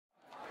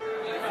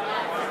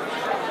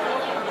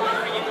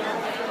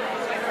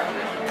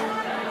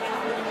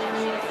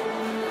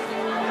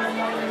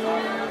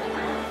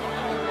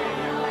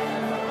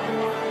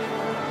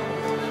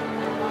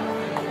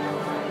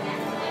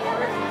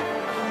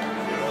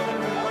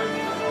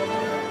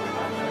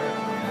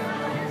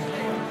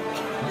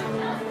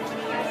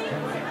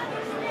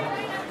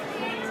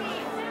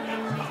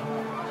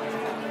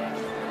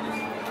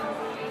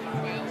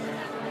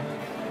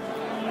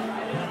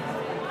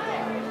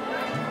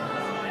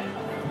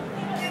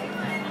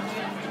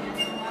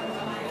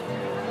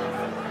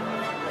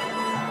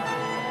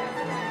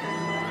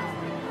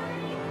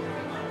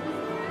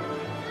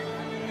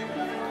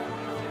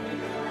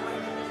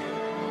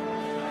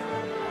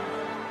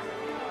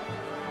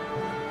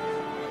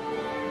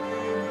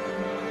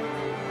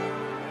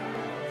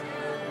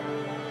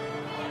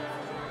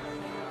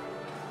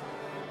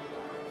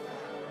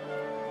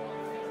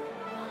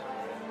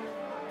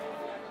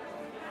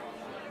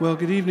Well,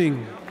 good evening.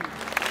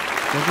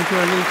 Welcome to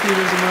our little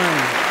theater of the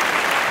mind.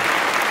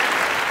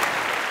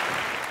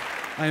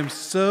 I am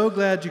so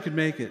glad you could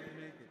make it.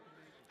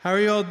 How are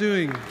you all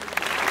doing? Man,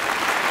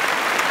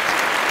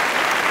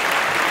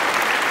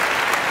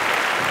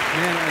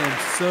 I am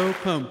so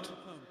pumped.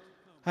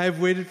 I have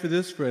waited for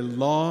this for a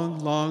long,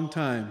 long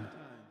time.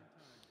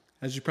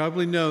 As you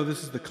probably know,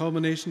 this is the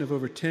culmination of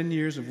over 10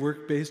 years of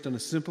work based on a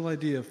simple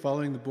idea of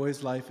following the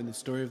boy's life in the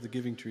story of the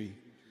Giving Tree.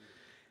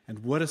 And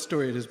what a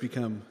story it has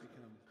become.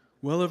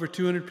 Well over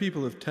 200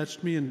 people have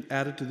touched me and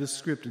added to this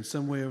script in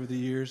some way over the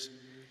years,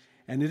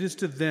 and it is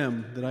to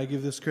them that I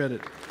give this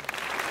credit.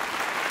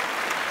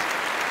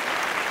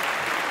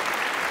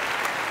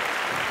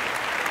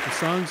 The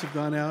songs have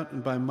gone out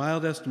and by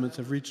mild estimates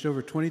have reached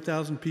over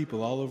 20,000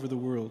 people all over the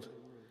world.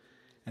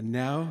 And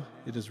now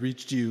it has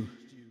reached you.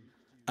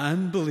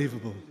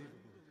 Unbelievable.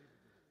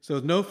 So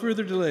with no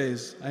further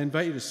delays, I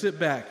invite you to sit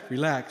back,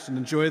 relax, and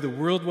enjoy the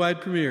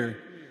worldwide premiere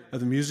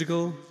of the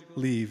musical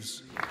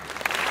Leaves.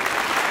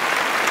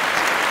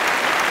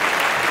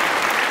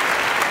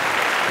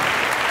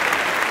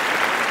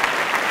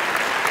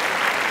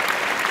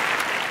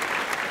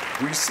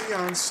 We see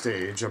on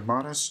stage a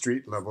modest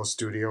street-level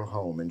studio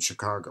home in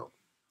Chicago.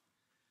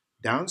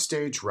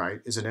 Downstage right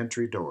is an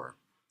entry door.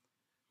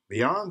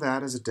 Beyond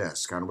that is a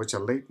desk on which a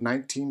late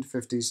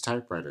 1950s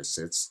typewriter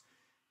sits,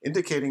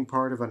 indicating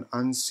part of an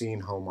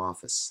unseen home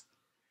office.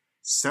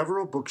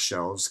 Several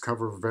bookshelves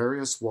cover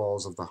various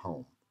walls of the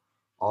home,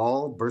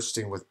 all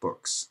bursting with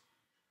books.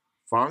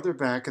 Farther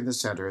back in the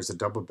center is a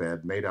double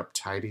bed made up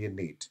tidy and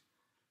neat.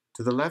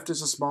 To the left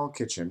is a small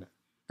kitchen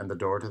and the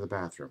door to the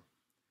bathroom.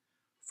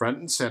 Front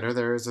and center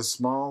there is a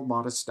small,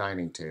 modest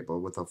dining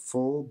table with a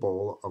full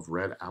bowl of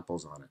red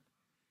apples on it.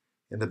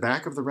 In the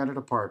back of the rented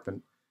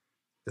apartment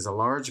is a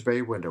large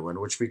bay window in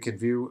which we can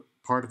view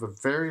part of a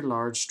very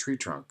large tree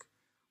trunk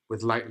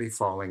with lightly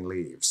falling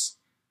leaves.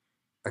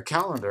 A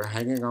calendar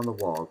hanging on the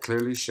wall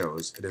clearly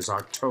shows it is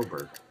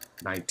October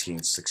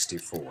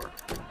 1964.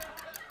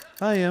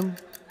 Hi, Em.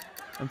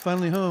 I'm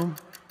finally home.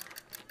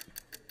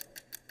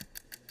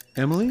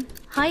 Emily?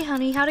 Hi,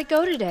 honey. How'd it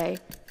go today?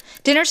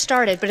 Dinner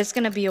started, but it's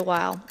going to be a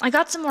while. I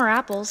got some more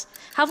apples.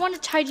 Have one to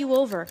tide you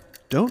over.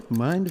 Don't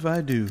mind if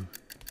I do.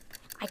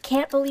 I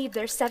can't believe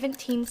they're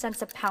 17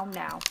 cents a pound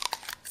now.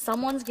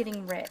 Someone's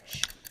getting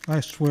rich.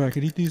 I swear I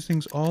could eat these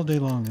things all day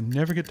long and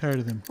never get tired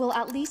of them. Well,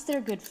 at least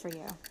they're good for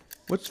you.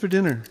 What's for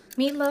dinner?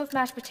 Meatloaf,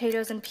 mashed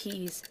potatoes, and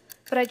peas.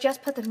 But I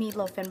just put the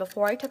meatloaf in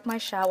before I took my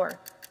shower,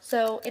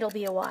 so it'll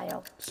be a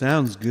while.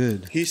 Sounds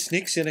good. He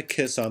sneaks in a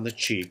kiss on the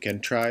cheek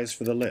and tries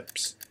for the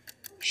lips.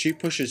 She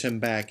pushes him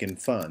back in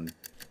fun.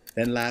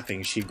 Then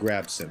laughing, she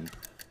grabs him,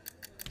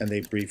 and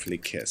they briefly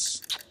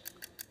kiss.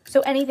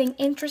 So anything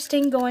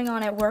interesting going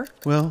on at work?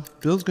 Well,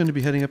 Bill's going to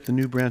be heading up the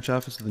new branch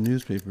office of the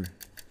newspaper.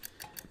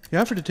 He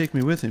offered to take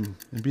me with him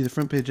and be the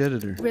front page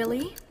editor.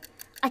 Really?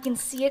 I can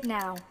see it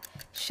now.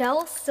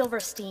 Shel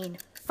Silverstein,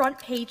 front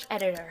page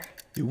editor.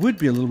 It would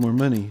be a little more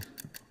money,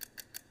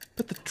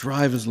 but the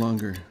drive is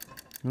longer.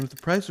 And with the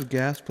price of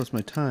gas plus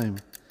my time,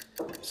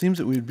 it seems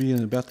that we'd be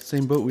in about the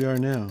same boat we are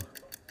now.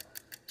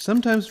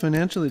 Sometimes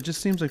financially, it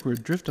just seems like we're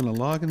adrift on a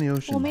log in the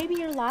ocean. Well, maybe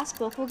your last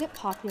book will get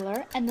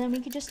popular, and then we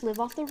could just live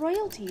off the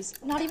royalties,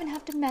 not even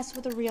have to mess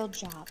with a real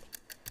job.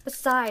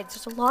 Besides,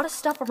 there's a lot of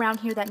stuff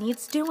around here that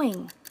needs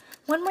doing.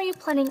 When were you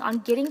planning on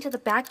getting to the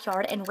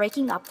backyard and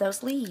raking up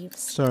those leaves?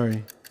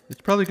 Sorry.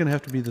 It's probably going to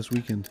have to be this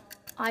weekend.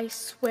 I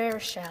swear,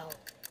 Shel,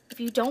 if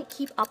you don't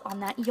keep up on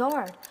that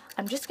yard,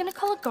 I'm just going to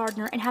call a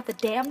gardener and have the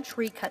damn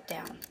tree cut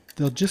down.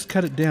 They'll just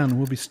cut it down and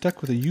we'll be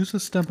stuck with a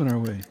useless stump in our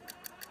way.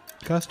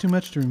 It costs too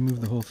much to remove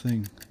the whole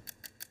thing.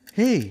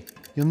 Hey,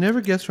 you'll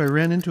never guess who I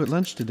ran into at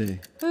lunch today.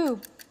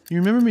 Who? You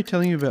remember me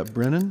telling you about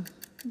Brennan?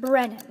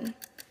 Brennan.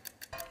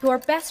 Your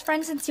best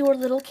friend since you were a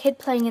little kid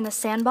playing in the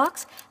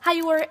sandbox? How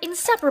you were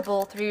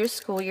inseparable through your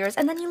school years,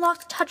 and then you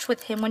lost touch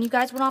with him when you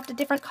guys went off to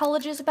different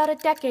colleges about a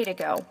decade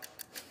ago.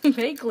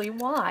 Vaguely,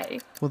 why?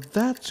 Well,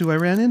 that's who I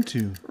ran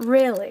into.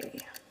 Really?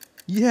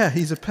 Yeah,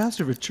 he's a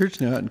pastor of a church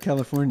now out in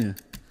California.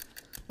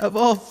 Of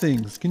all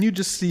things, can you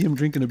just see him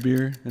drinking a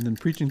beer and then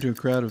preaching to a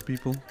crowd of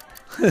people?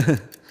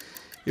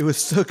 It was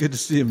so good to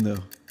see him, though.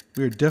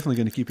 We are definitely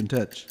going to keep in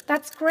touch.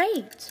 That's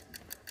great.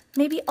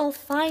 Maybe I'll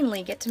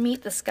finally get to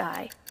meet this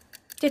guy.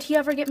 Did he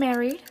ever get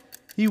married?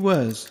 He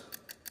was,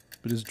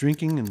 but his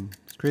drinking and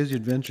his crazy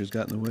adventures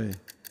got in the way.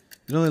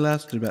 It only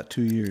lasted about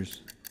 2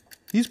 years.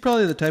 He's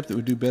probably the type that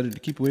would do better to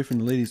keep away from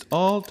the ladies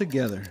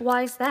altogether.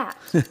 Why's that?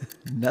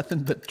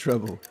 Nothing but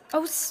trouble.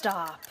 Oh,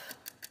 stop.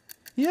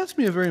 He asked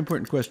me a very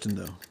important question,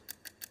 though.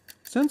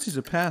 Since he's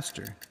a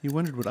pastor, he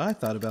wondered what I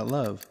thought about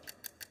love.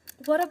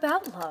 What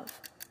about love?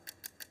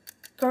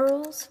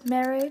 Girls,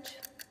 marriage,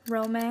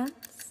 romance?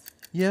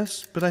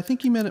 Yes, but I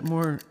think he meant it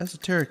more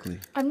esoterically.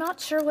 I'm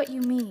not sure what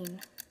you mean.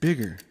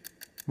 Bigger.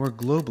 More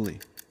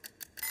globally.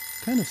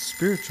 Kind of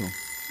spiritual.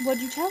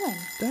 What'd you tell him?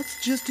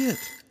 That's just it.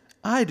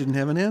 I didn't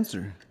have an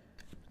answer.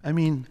 I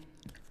mean,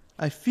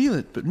 I feel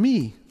it, but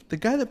me, the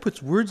guy that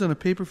puts words on a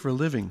paper for a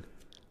living,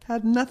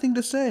 had nothing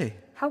to say.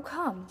 How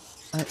come?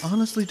 I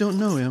honestly don't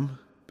know him,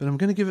 but I'm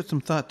going to give it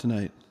some thought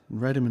tonight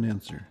and write him an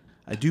answer.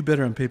 I do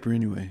better on paper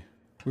anyway.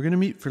 We're going to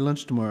meet for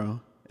lunch tomorrow,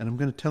 and I'm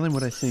going to tell him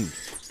what I think.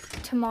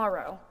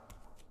 Tomorrow.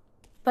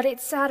 But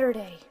it's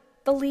Saturday.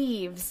 The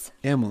leaves.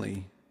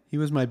 Emily, he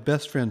was my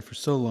best friend for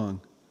so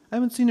long. I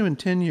haven't seen him in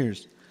 10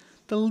 years.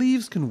 The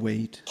leaves can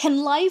wait.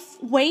 Can life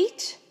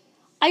wait?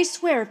 I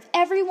swear, if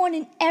everyone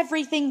and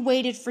everything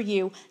waited for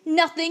you,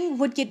 nothing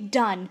would get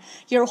done.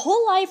 Your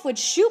whole life would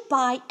shoot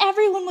by,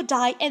 everyone would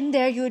die, and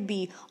there you would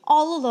be,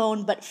 all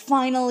alone, but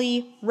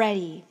finally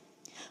ready.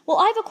 Well,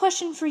 I have a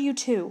question for you,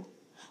 too.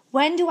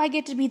 When do I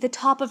get to be the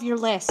top of your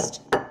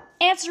list?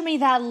 Answer me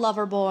that,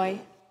 lover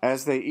boy.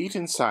 As they eat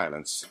in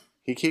silence,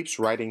 he keeps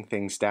writing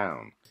things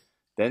down,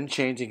 then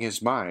changing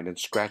his mind and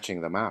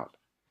scratching them out.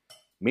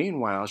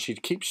 Meanwhile, she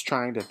keeps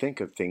trying to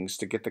think of things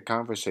to get the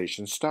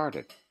conversation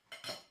started.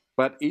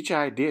 But each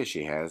idea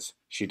she has,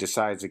 she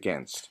decides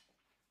against.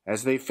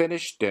 As they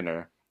finish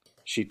dinner,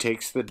 she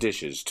takes the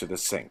dishes to the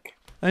sink.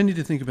 I need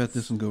to think about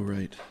this and go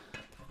right.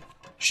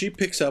 She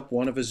picks up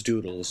one of his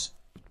doodles,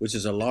 which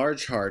is a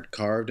large heart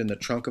carved in the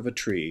trunk of a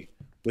tree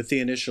with the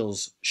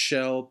initials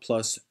Shell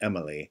plus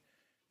Emily,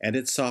 and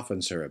it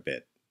softens her a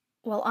bit.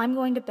 Well, I'm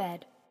going to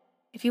bed.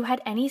 If you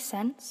had any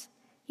sense,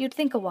 you'd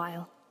think a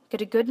while,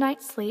 get a good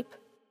night's sleep,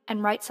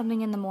 and write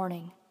something in the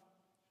morning.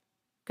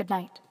 Good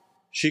night.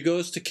 She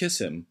goes to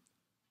kiss him,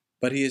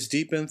 but he is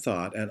deep in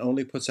thought and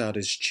only puts out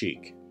his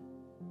cheek.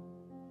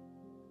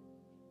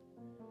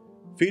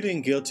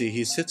 Feeling guilty,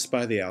 he sits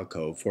by the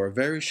alcove for a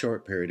very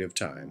short period of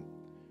time,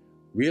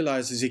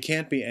 realizes he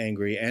can't be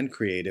angry and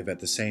creative at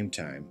the same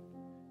time.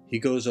 He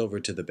goes over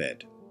to the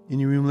bed.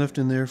 Any room left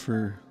in there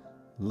for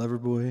lover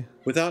boy?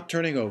 Without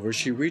turning over,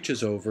 she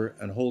reaches over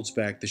and holds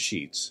back the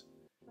sheets.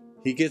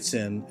 He gets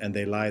in, and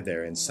they lie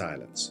there in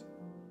silence.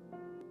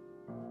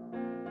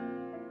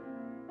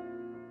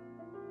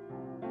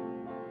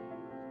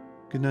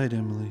 Good night,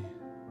 Emily.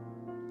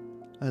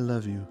 I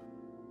love you.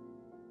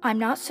 I'm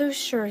not so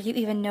sure you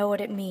even know what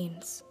it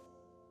means.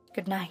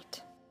 Good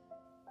night.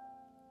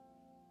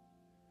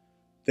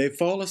 They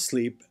fall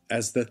asleep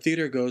as the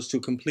theater goes to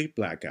complete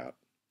blackout.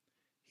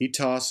 He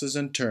tosses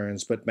and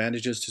turns, but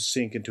manages to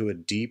sink into a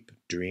deep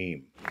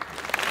dream.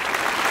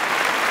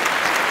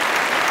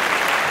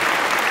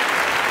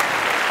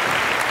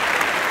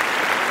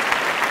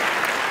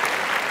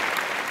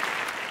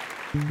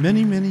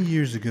 Many, many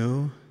years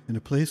ago, in a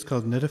place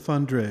called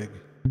Netefandreg,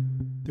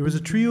 there was a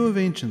trio of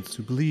ancients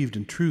who believed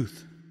in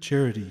truth,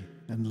 charity,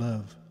 and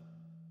love.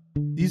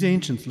 These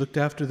ancients looked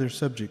after their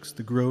subjects,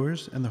 the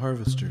growers and the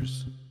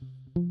harvesters.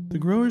 The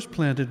growers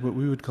planted what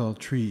we would call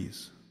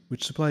trees,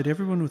 which supplied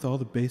everyone with all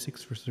the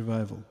basics for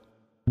survival.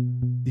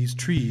 These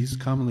trees,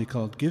 commonly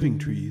called giving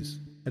trees,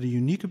 had a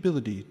unique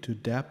ability to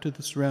adapt to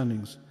the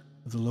surroundings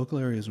of the local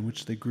areas in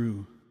which they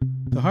grew.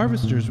 The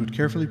harvesters would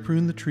carefully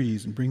prune the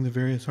trees and bring the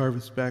various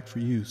harvests back for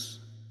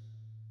use.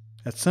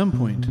 At some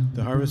point,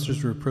 the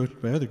harvesters were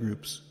approached by other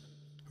groups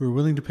who were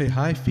willing to pay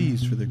high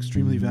fees for the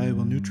extremely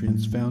valuable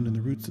nutrients found in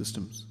the root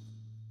systems.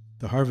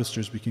 The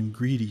harvesters became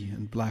greedy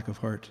and black of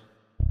heart.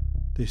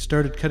 They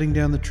started cutting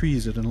down the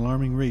trees at an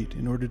alarming rate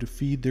in order to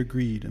feed their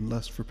greed and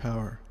lust for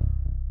power.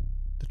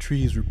 The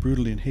trees were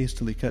brutally and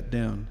hastily cut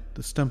down,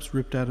 the stumps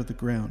ripped out of the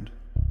ground,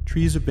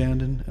 trees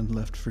abandoned and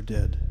left for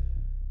dead.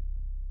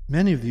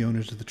 Many of the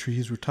owners of the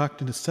trees were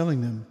talked into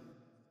selling them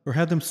or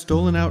had them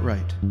stolen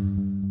outright.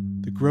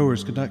 The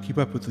growers could not keep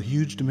up with the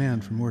huge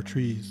demand for more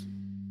trees.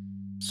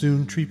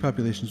 Soon, tree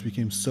populations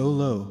became so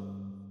low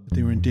that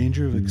they were in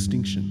danger of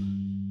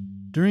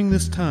extinction. During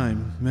this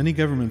time, many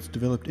governments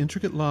developed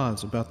intricate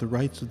laws about the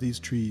rights of these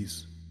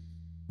trees.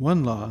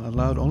 One law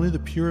allowed only the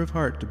pure of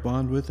heart to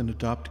bond with and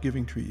adopt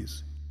giving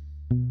trees.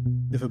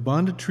 If a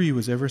bonded tree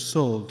was ever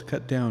sold,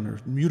 cut down, or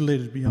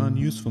mutilated beyond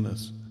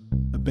usefulness,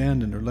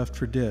 abandoned or left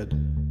for dead,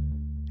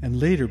 and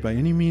later, by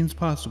any means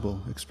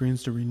possible,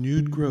 experienced a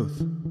renewed growth,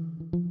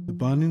 the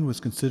bonding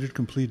was considered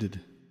completed,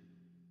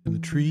 and the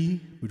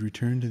tree would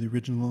return to the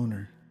original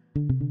owner.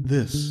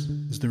 This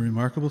is the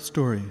remarkable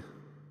story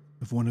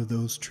of one of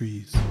those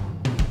trees.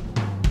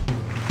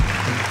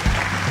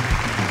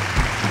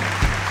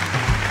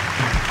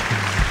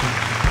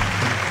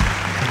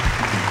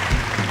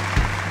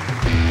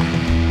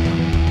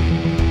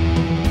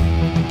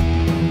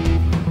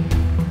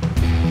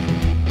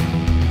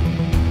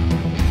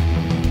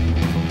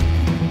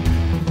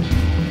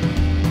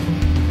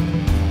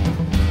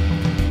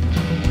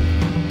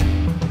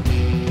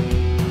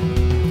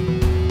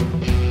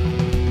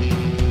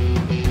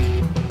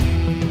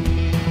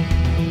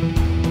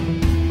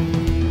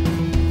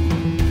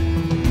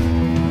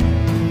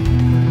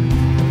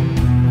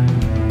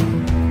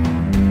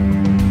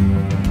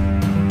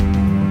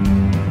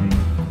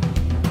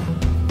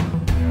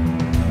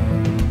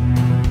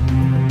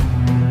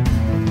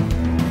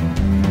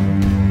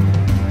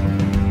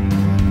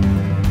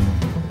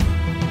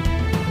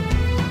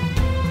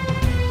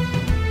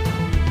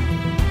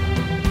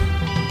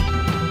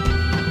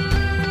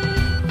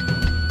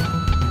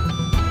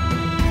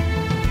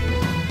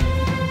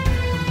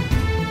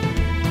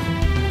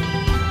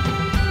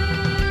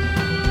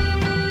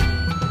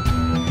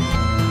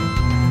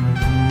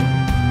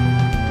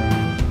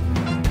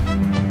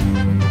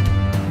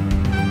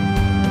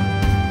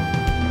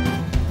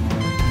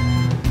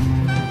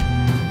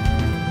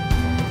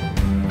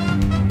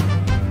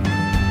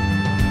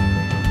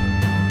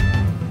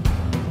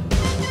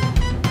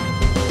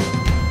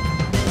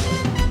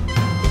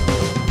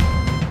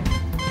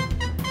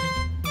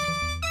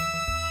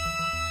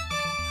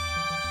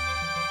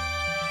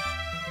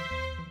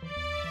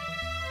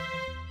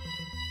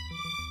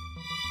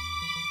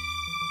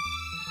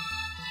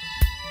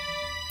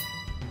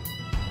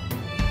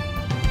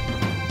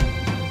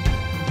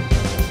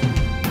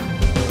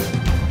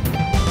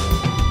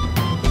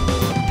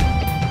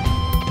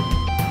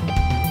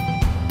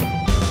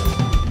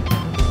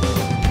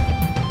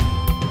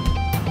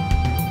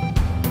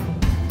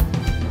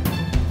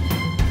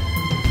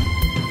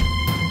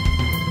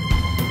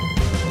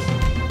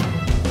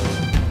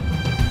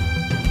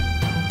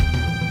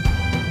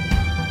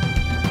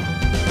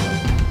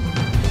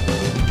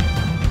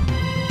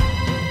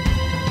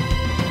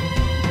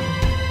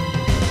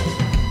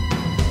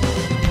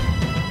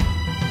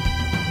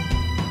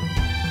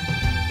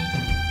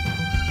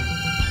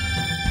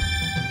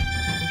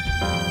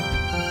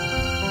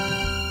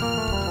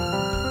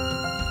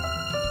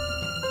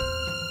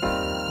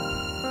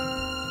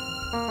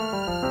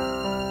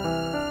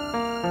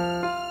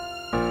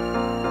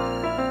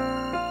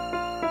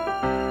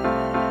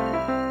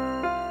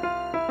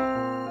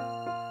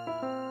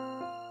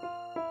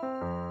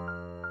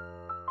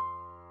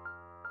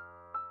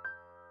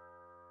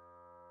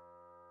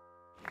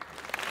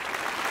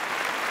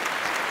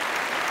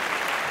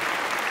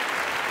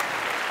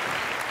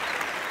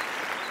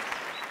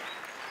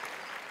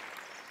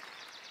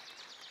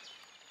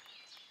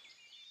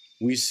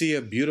 We see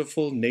a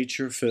beautiful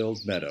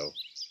nature-filled meadow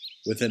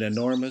with an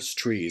enormous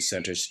tree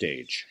center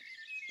stage.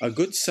 A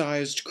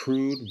good-sized,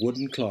 crude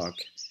wooden clock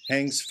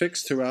hangs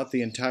fixed throughout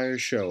the entire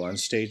show on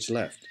stage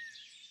left.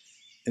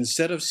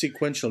 Instead of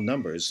sequential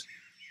numbers,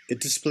 it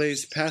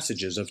displays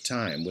passages of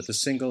time with a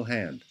single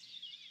hand.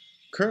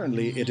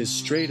 Currently, it is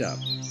straight up,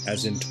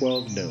 as in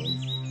 12 noon.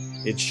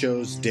 It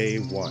shows day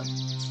 1.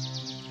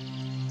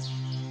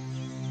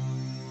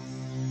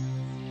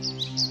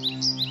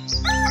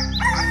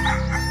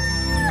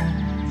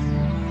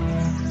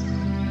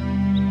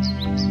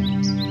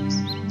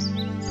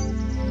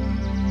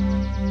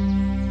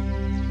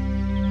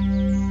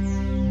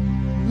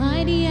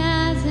 Mighty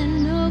as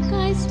an oak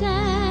I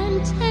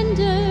stand,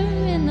 tender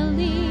in the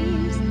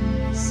leaves.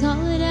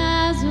 Solid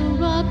as a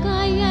rock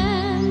I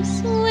am,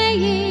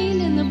 swaying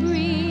in the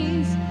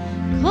breeze.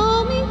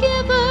 Call me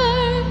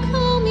giver,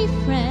 call me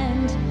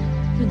friend,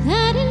 for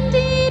that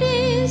indeed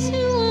is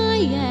who I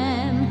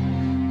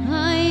am.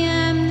 I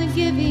am the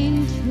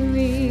giving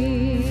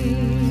tree.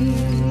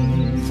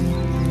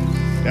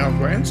 Now,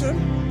 grandson,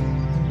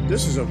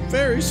 this is a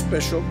very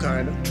special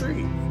kind of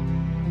tree.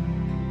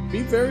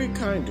 Be very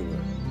kind to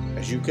her,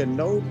 as you can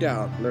no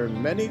doubt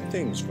learn many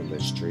things from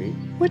this tree.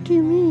 What do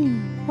you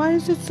mean? Why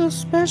is it so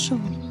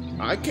special?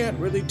 I can't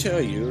really tell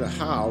you the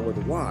how or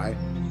the why,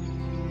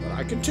 but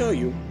I can tell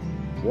you,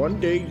 one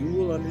day you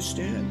will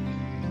understand.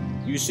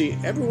 You see,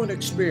 everyone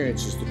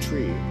experiences the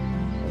tree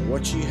and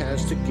what she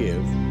has to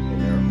give in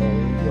their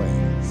own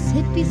way.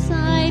 Sit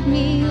beside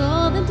me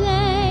all the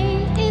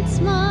day, it's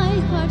my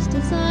heart's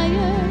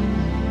desire.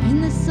 In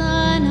the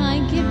sun I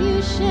give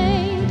you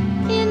shade,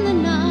 in the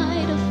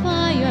night a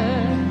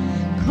fire.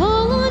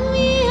 Call on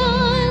me,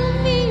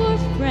 I'll be your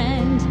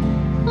friend,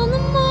 on the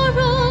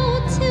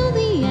morrow till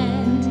the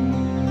end.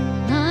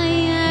 I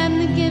am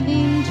the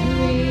giving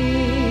tree.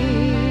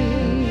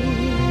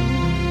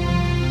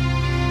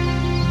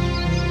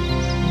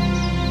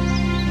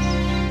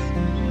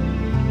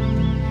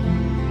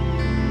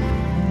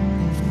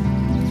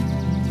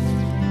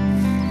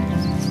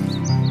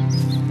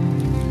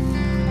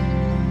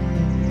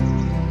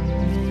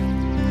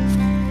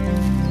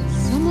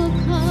 Some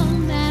will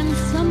come and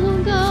some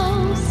will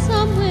go,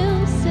 some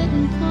will sit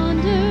and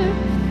ponder.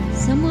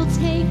 Some will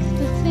take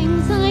the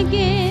things I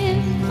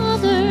give,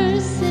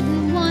 others sit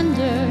and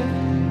wonder.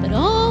 But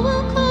all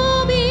will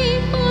call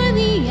before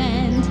the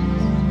end,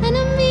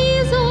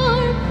 enemies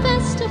or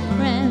best of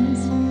friends.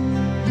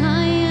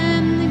 I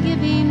am the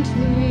giving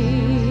tree.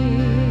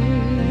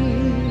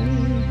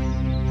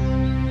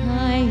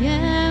 I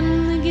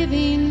am the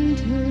giving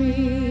tree.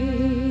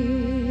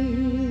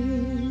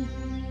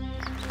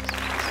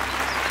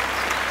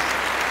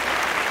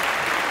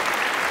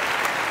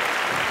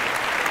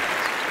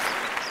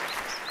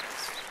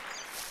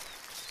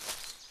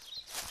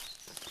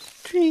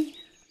 Tree,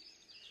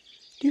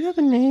 do you have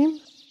a name?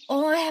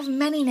 Oh, I have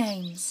many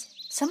names.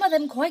 Some of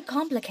them quite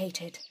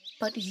complicated.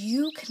 But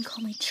you can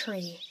call me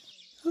Tree.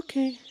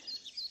 Okay.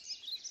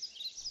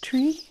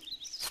 Tree,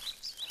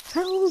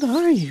 how old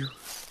are you?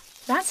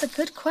 That's a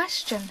good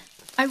question.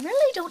 I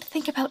really don't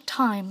think about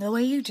time the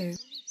way you do,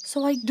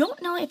 so I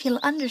don't know if you'll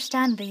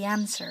understand the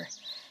answer.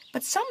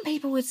 But some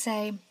people would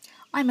say,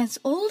 I'm as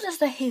old as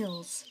the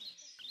hills.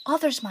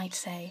 Others might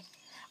say,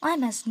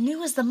 I'm as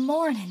new as the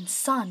morning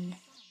sun.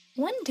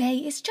 One day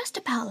is just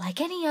about like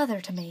any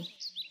other to me.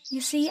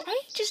 You see,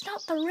 age is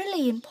not the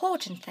really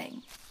important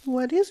thing.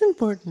 What is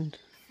important?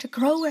 To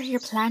grow where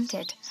you're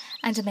planted,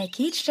 and to make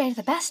each day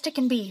the best it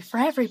can be for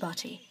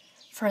everybody,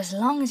 for as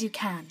long as you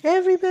can.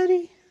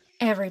 Everybody?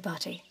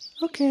 Everybody.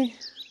 Okay.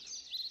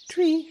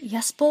 Tree,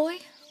 Yes, boy?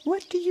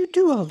 what do you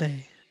do all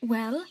day?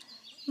 Well,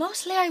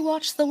 mostly I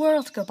watch the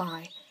world go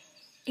by.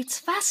 It's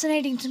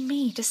fascinating to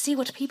me to see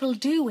what people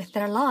do with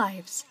their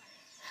lives.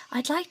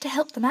 I'd like to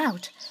help them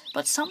out,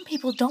 but some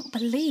people don't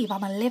believe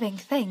I'm a living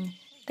thing.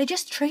 They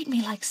just treat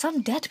me like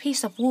some dead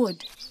piece of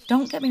wood.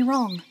 Don't get me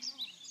wrong.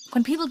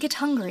 When people get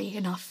hungry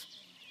enough,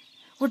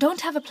 or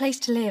don't have a place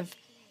to live,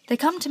 they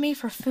come to me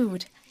for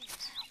food,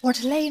 or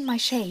to lay in my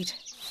shade.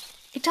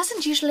 It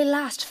doesn't usually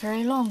last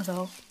very long,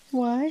 though.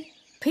 Why?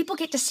 People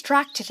get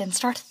distracted and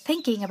start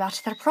thinking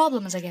about their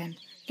problems again.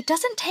 It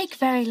doesn't take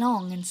very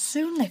long, and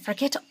soon they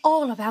forget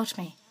all about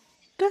me.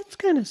 That's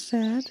kind of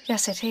sad.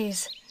 Yes, it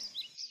is.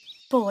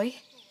 Boy,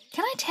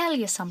 can I tell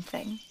you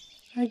something?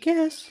 I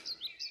guess.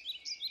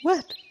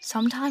 What?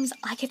 Sometimes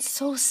I get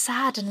so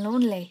sad and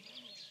lonely.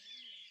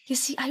 You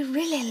see, I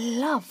really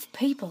love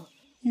people.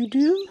 You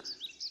do?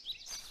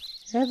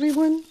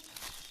 Everyone?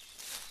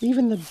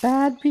 Even the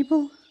bad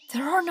people?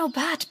 There are no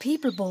bad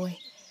people, boy.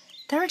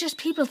 There are just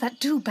people that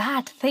do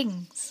bad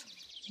things.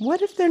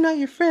 What if they're not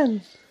your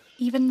friends?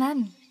 Even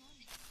then.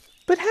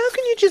 But how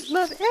can you just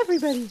love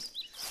everybody?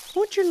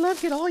 Won't your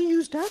love get all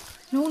used up?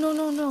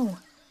 No.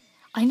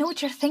 I know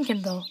what you're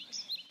thinking, though.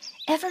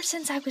 Ever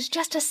since I was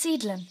just a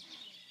seedling,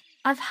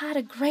 I've had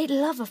a great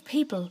love of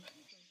people,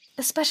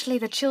 especially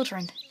the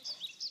children.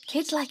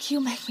 Kids like you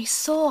make me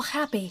so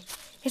happy.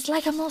 It's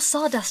like I'm all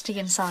sawdusty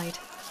inside.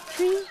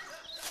 Tree,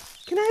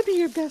 can I be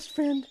your best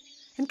friend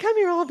and come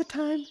here all the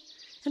time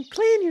and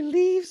play in your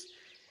leaves,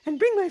 and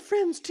bring my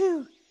friends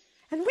too.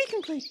 And we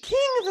can play King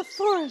of the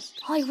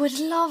Forest. I would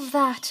love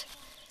that.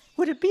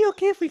 Would it be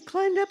okay if we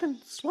climbed up and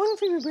swung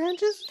from your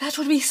branches? That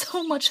would be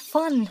so much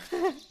fun.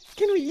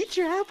 Can we eat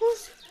your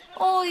apples?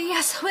 Oh,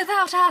 yes,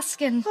 without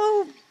asking.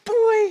 Oh,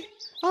 boy.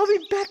 I'll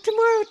be back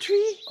tomorrow,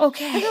 Tree.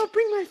 Okay. And I'll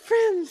bring my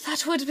friends.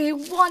 That would be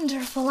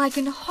wonderful. I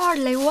can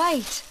hardly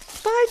wait.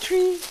 Bye,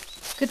 Tree.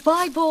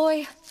 Goodbye,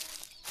 boy.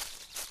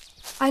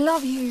 I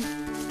love you.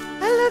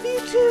 I love you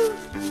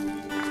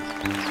too.